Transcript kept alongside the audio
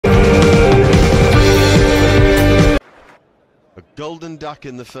Golden duck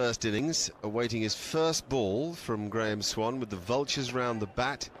in the first innings, awaiting his first ball from Graham Swan with the vultures round the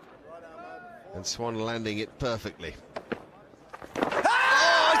bat, and Swan landing it perfectly.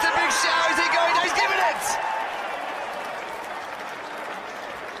 Oh, it's a big shout! Is he going? He's giving it!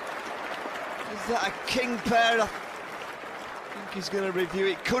 Is that a king pair? I think he's going to review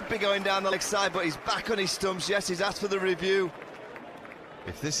it. Could be going down the leg side, but he's back on his stumps. Yes, he's asked for the review.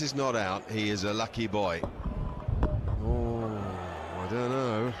 If this is not out, he is a lucky boy. Oh, I don't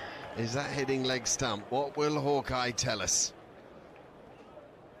know. Is that hitting leg stump? What will Hawkeye tell us?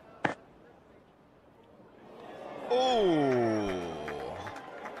 Oh!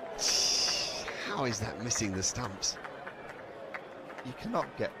 How is that missing the stumps? You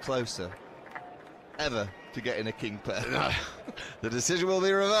cannot get closer, ever, to getting a king pair. No, the decision will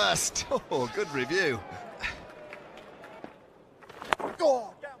be reversed. Oh, good review.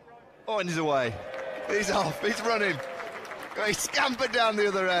 Oh, and he's away. He's off, he's running. He scampered down the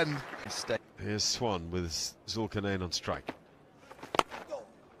other end. Here's Swan with Zulqarnain on strike.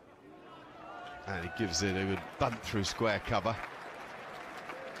 And he gives it a good bunt through square cover.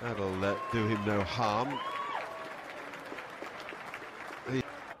 That'll do him no harm.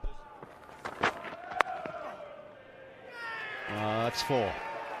 That's 4.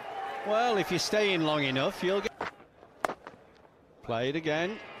 Well, if you stay in long enough, you'll get... Played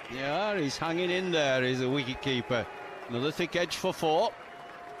again. Yeah, he's hanging in there. He's a wicket keeper. Another thick edge for 4.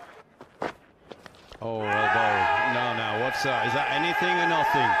 Oh, well bowled. No, what's that? Is that anything or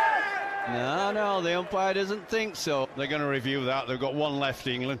nothing? No, the umpire doesn't think so. They're going to review that. They've got one left,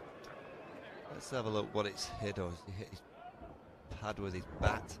 England. Let's have a look what it's hit, or has he hit his pad with his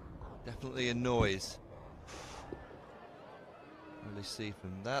bat? Definitely a noise. Really see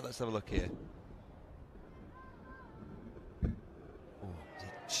from that. Let's have a look here. Oh, it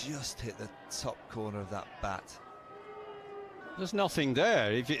just hit the top corner of that bat. There's nothing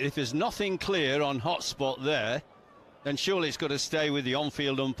there. If there's nothing clear on hot spot there, then surely it's got to stay with the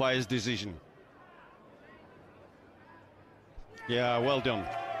on-field umpire's decision. Yeah, well done.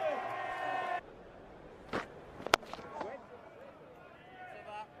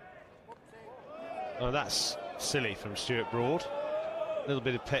 Oh, that's silly from Stuart Broad. A little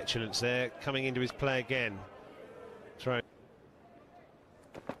bit of petulance there, coming into his play again. Throw.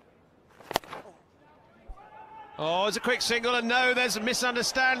 Oh, it's a quick single, and no, there's a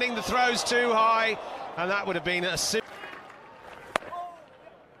misunderstanding. The throw's too high, and that would have been a...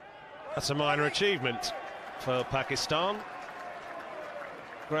 That's a minor achievement for Pakistan.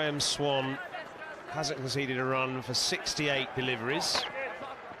 Graham Swan hasn't conceded a run for 68 deliveries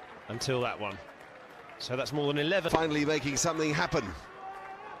until that one. So that's more than 11. Finally making something happen.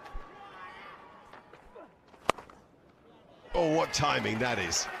 Oh, what timing that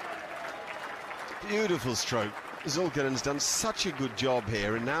is. Beautiful stroke. Zulqarnain's done such a good job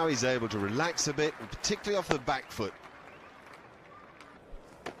here, and now he's able to relax a bit, and particularly off the back foot.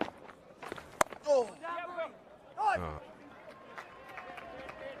 Oh.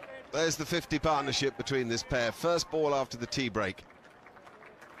 There's the 50 partnership between this pair. First ball after the tea break.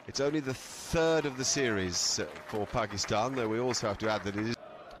 It's only the 3rd of the series for Pakistan, though we also have to add that it is...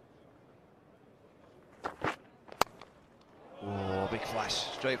 Oh, big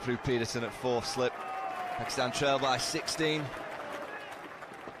flash straight through Peterson at 4th slip. Pakistan trail by 16.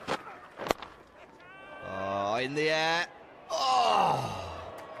 Oh, in the air. Oh!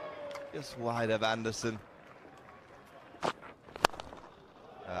 Just wide of Anderson.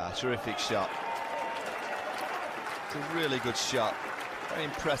 Terrific shot. It's a really good shot. Very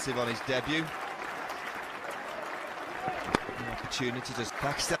impressive on his debut. An opportunity to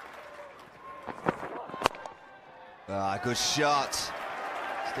Pakistan. Good shot.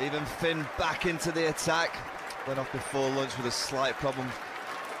 Stephen Finn back into the attack. Went off before lunch with a slight problem,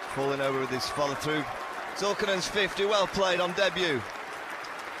 falling over with his follow-through. Zulqarnain's 50, well played on debut.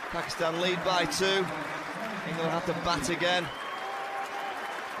 Pakistan lead by 2. England will have to bat again.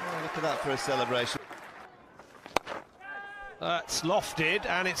 Oh, look at that for a celebration. That's lofted,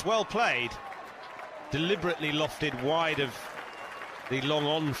 and it's well played. Deliberately lofted wide of the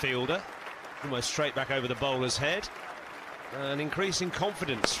long-on fielder. Almost straight back over the bowler's head. An increasing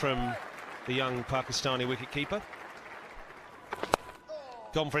confidence from the young Pakistani wicketkeeper.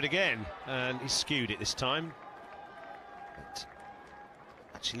 Gone for it again, and he's skewed it this time. But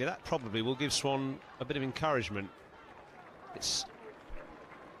actually, that probably will give Swan a bit of encouragement. It's...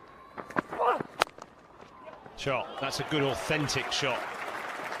 Shot. That's a good, authentic shot.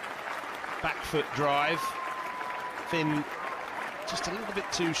 Back foot drive. Finn just a little bit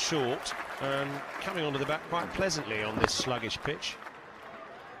too short, and coming onto the bat quite pleasantly on this sluggish pitch.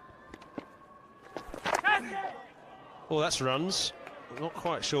 Oh, that's runs. I'm not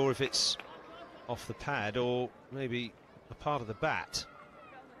quite sure if it's off the pad or maybe a part of the bat.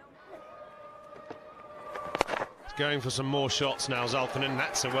 He's going for some more shots now, Zulqarnain.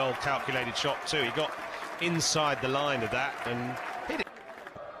 That's a well-calculated shot too. He got inside the line of that and hit it.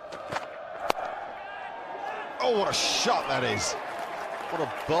 Oh, what a shot that is. What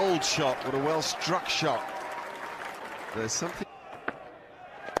a bold shot, what a well-struck shot. There's something...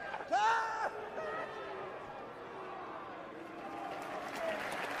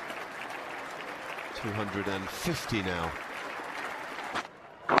 .250 now.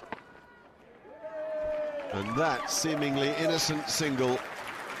 And that seemingly innocent single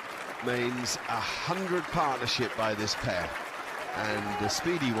means 100 partnership by this pair. And a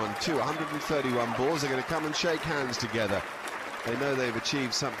speedy one too, 131 balls. They're going to come and shake hands together. They know they've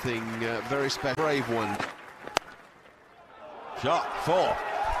achieved something very special. Brave one. Shot 4.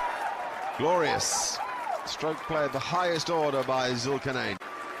 Glorious. Stroke play of the highest order by Zulqarnain.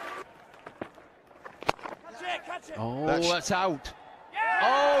 Oh, that's out.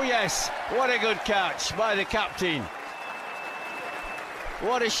 Oh, yes. What a good catch by the captain.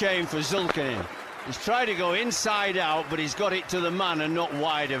 What a shame for Zulqarnain. He's tried to go inside out, but he's got it to the man and not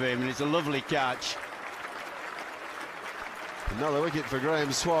wide of him, and it's a lovely catch. Another wicket for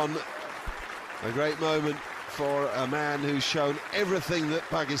Graham Swan. A great moment for a man who's shown everything that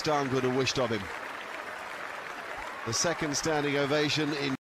Pakistan could have wished of him. The second standing ovation in